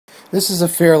This is a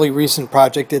fairly recent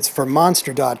project. It's for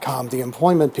Monster.com, the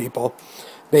employment people,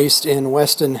 based in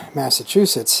Weston,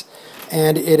 Massachusetts.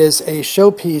 And it is a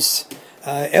showpiece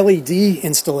LED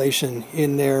installation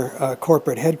in their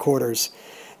corporate headquarters.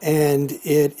 And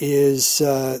it is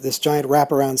this giant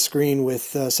wraparound screen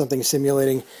with something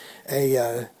simulating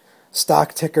a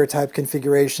stock ticker type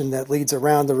configuration that leads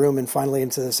around the room and finally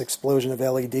into this explosion of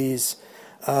LEDs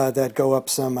that go up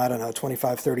some, I don't know,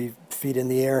 25, 30 feet in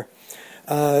the air.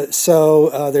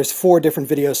 There's 4 different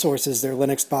video sources. They're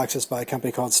Linux boxes by a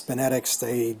company called Spinetix.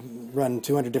 They run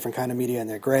 200 different kind of media, and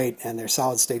they're great, and they're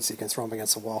solid state, so you can throw them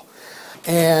against the wall.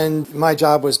 And my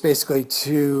job was basically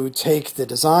to take the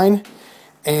design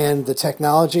and the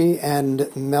technology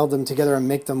and meld them together and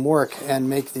make them work and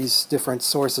make these different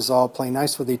sources all play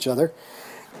nice with each other,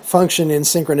 function in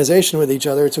synchronization with each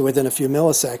other to within a few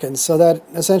milliseconds, so that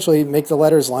essentially make the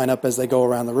letters line up as they go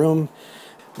around the room,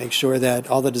 make sure that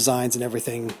all the designs and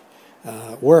everything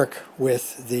work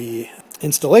with the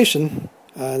installation.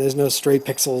 There's no stray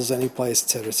pixels anyplace,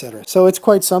 etc., etc. So it's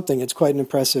quite something. It's quite an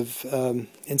impressive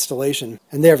installation,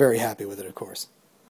 and they're very happy with it, of course.